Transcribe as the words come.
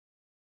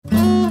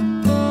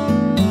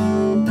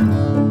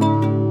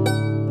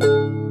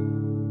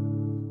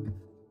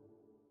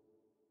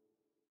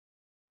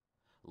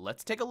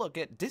let's take a look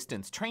at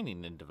distance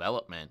training and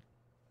development.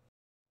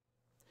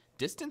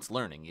 Distance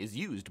learning is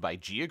used by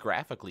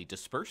geographically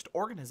dispersed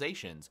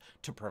organizations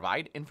to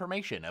provide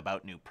information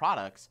about new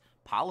products,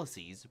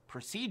 policies,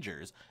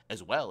 procedures,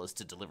 as well as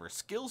to deliver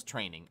skills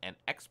training and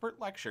expert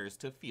lectures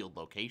to field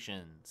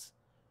locations.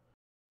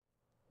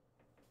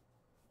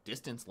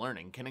 Distance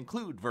learning can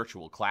include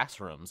virtual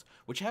classrooms,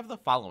 which have the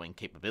following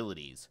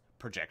capabilities: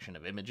 projection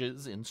of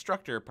images,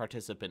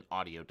 instructor-participant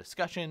audio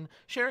discussion,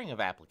 sharing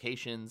of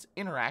applications,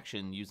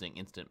 interaction using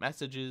instant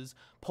messages,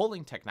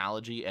 polling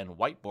technology, and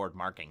whiteboard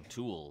marking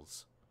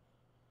tools.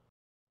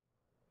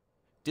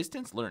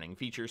 Distance learning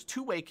features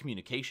two-way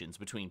communications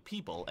between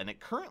people, and it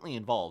currently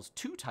involves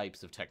two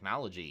types of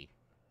technology.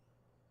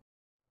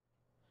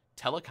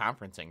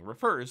 Teleconferencing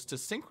refers to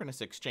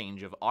synchronous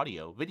exchange of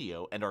audio,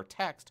 video, and/or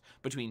text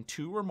between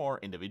two or more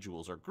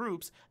individuals or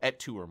groups at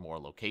two or more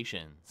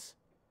locations.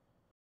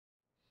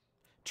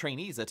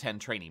 Trainees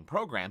attend training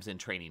programs in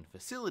training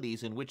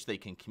facilities in which they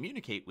can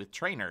communicate with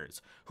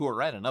trainers who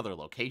are at another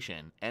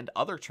location and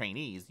other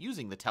trainees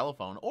using the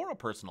telephone or a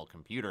personal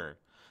computer.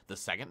 The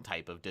second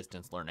type of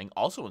distance learning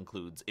also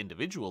includes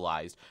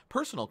individualized,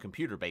 personal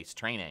computer-based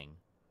training.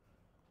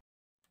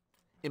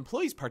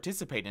 Employees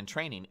participate in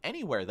training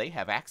anywhere they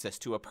have access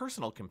to a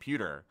personal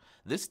computer.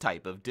 This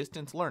type of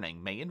distance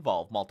learning may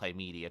involve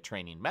multimedia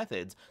training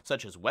methods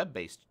such as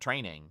web-based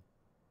training.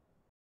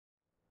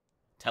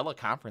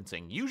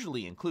 Teleconferencing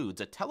usually includes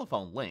a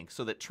telephone link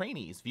so that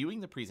trainees viewing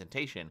the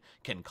presentation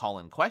can call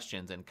in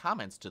questions and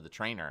comments to the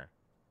trainer.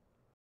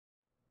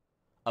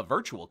 A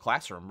virtual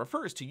classroom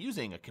refers to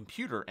using a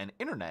computer and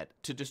internet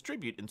to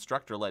distribute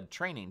instructor-led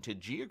training to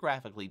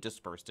geographically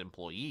dispersed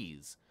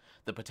employees.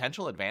 The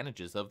potential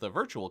advantages of the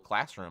virtual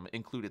classroom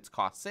include its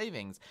cost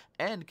savings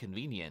and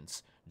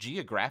convenience.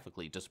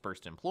 Geographically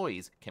dispersed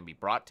employees can be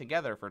brought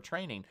together for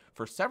training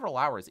for several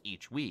hours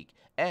each week,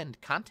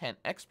 and content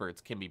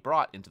experts can be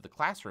brought into the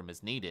classroom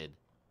as needed.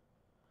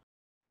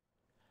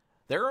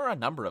 There are a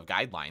number of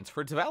guidelines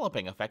for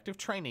developing effective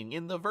training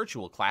in the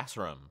virtual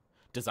classroom.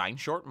 Design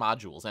short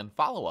modules and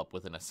follow up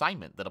with an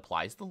assignment that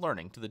applies the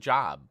learning to the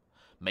job.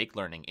 Make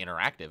learning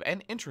interactive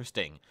and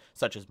interesting,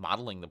 such as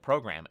modeling the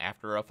program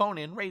after a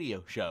phone-in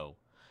radio show.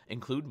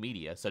 Include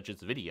media such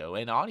as video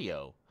and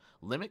audio.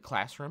 Limit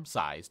classroom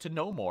size to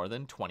no more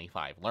than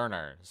 25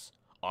 learners.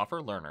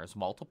 Offer learners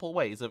multiple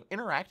ways of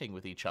interacting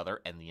with each other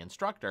and the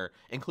instructor,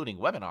 including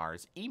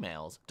webinars,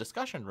 emails,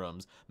 discussion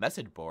rooms,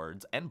 message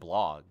boards, and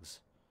blogs.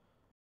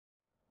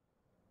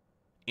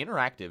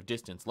 Interactive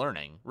distance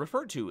learning,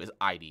 referred to as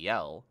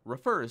IDL,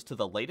 refers to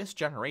the latest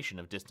generation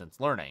of distance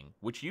learning,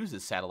 which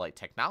uses satellite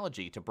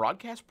technology to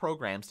broadcast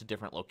programs to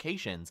different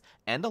locations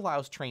and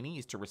allows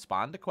trainees to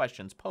respond to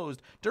questions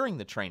posed during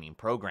the training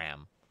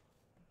program.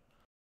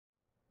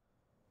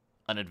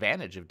 An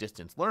advantage of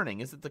distance learning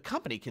is that the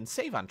company can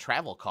save on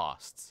travel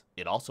costs.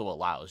 It also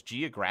allows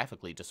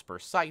geographically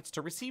dispersed sites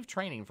to receive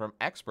training from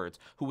experts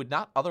who would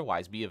not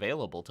otherwise be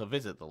available to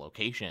visit the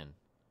location.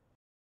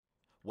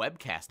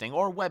 Webcasting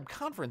or web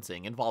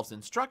conferencing involves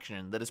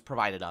instruction that is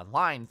provided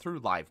online through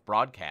live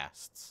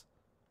broadcasts.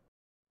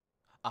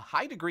 A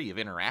high degree of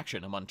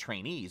interaction among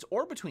trainees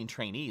or between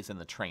trainees and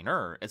the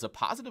trainer is a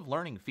positive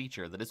learning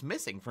feature that is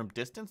missing from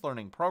distance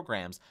learning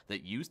programs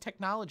that use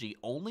technology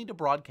only to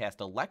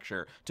broadcast a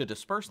lecture to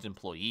dispersed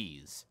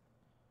employees.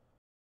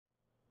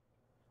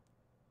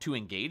 To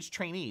engage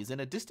trainees in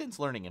a distance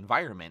learning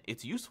environment,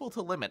 it's useful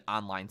to limit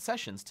online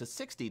sessions to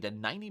 60 to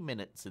 90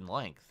 minutes in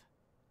length.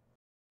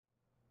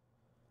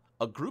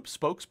 A group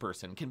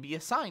spokesperson can be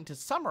assigned to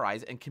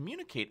summarize and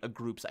communicate a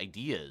group's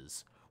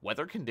ideas.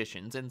 Weather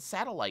conditions and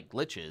satellite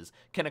glitches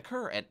can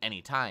occur at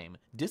any time,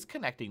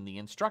 disconnecting the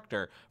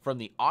instructor from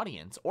the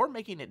audience or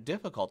making it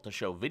difficult to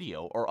show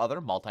video or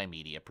other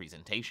multimedia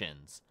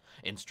presentations.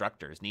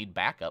 Instructors need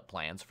backup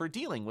plans for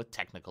dealing with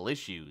technical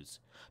issues.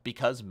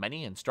 Because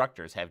many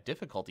instructors have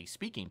difficulty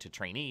speaking to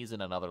trainees in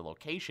another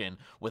location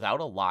without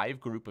a live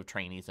group of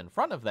trainees in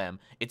front of them,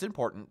 it's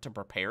important to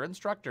prepare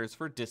instructors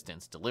for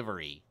distance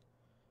delivery.